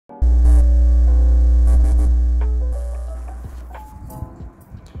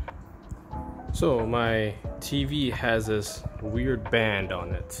So my TV has this weird band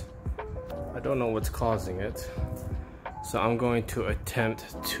on it. I don't know what's causing it. So I'm going to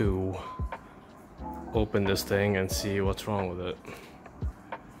attempt to open this thing and see what's wrong with it.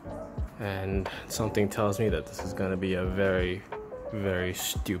 And something tells me that this is going to be a very, very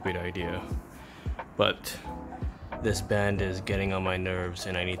stupid idea. But this band is getting on my nerves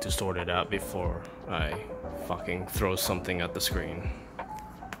and I need to sort it out before I fucking throw something at the screen.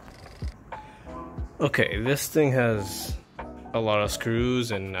 Okay, this thing has a lot of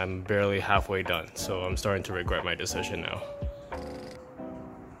screws and I'm barely halfway done, so I'm starting to regret my decision now.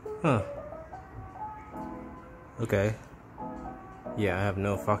 Huh. Okay. Yeah, I have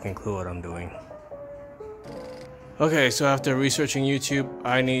no fucking clue what I'm doing. Okay, so after researching YouTube,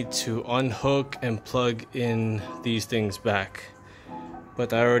 I need to unhook and plug in these things back.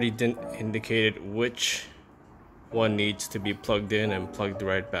 But I already indicated which one needs to be plugged in and plugged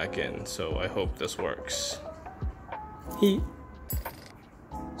right back in, so I hope this works.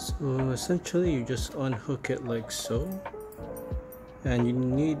 So essentially you just unhook it like so, and you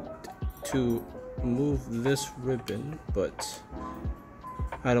need to move this ribbon, but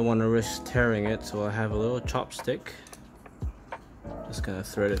I don't want to risk tearing it, so I have a little chopstick. Just gonna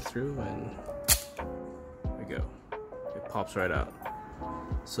thread it through and there we go. It pops right out.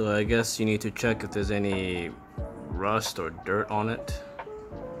 So I guess you need to check if there's any rust or dirt on it.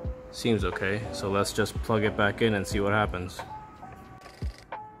 Seems okay, so let's just plug it back in and see what happens.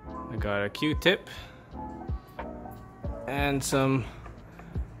 I got a Q-tip and some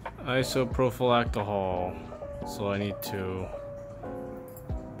isopropyl alcohol, so I need to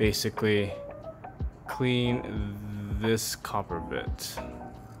basically clean this copper bit,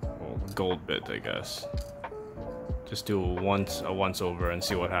 well, gold bit I guess. Just do a once over and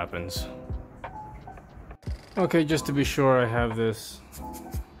see what happens. Okay, just to be sure, I have this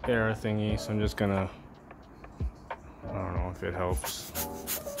air thingy, so I'm just gonna, I don't know if it helps,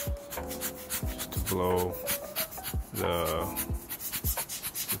 just to blow the,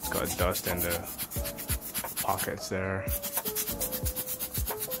 it's got dust in the pockets there.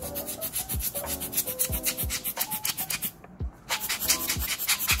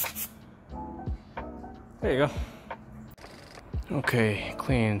 There you go. Okay,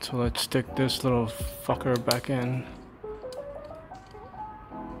 clean. So let's stick this little fucker back in.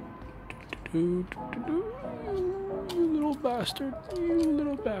 You little bastard. You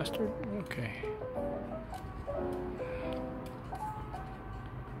little bastard. Okay.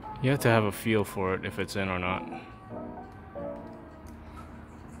 You have to have a feel for it if it's in or not.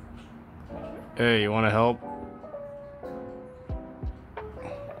 Hey, you want to help?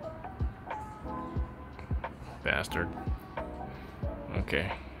 Bastard.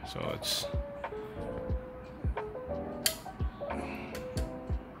 Okay, so let's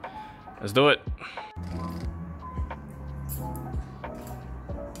do it.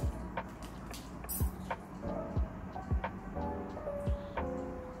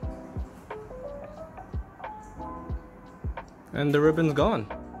 And the ribbon's gone.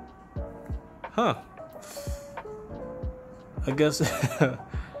 Huh. I guess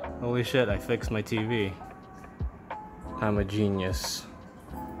holy shit, I fixed my TV. I'm a genius.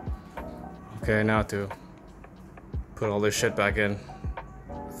 Okay, now to put all this shit back in.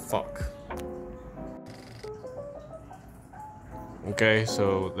 Fuck. Okay,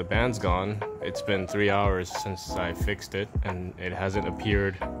 so the band's gone. It's been 3 hours since I fixed it and it hasn't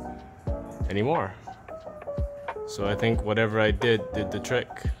appeared anymore. So I think whatever I did the trick.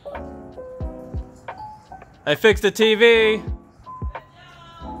 I fixed the TV!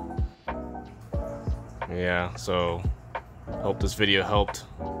 Yeah, so hope this video helped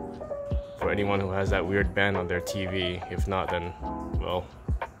for anyone who has that weird band on their TV. If not, then, well,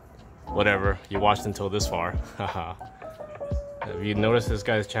 whatever. You watched until this far. Haha. Have you noticed this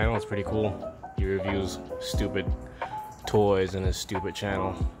guy's channel? It's pretty cool. He reviews stupid toys in his stupid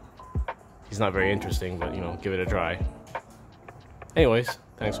channel. He's not very interesting, but, you know, give it a try. Anyways,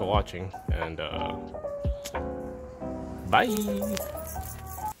 thanks for watching, and, bye!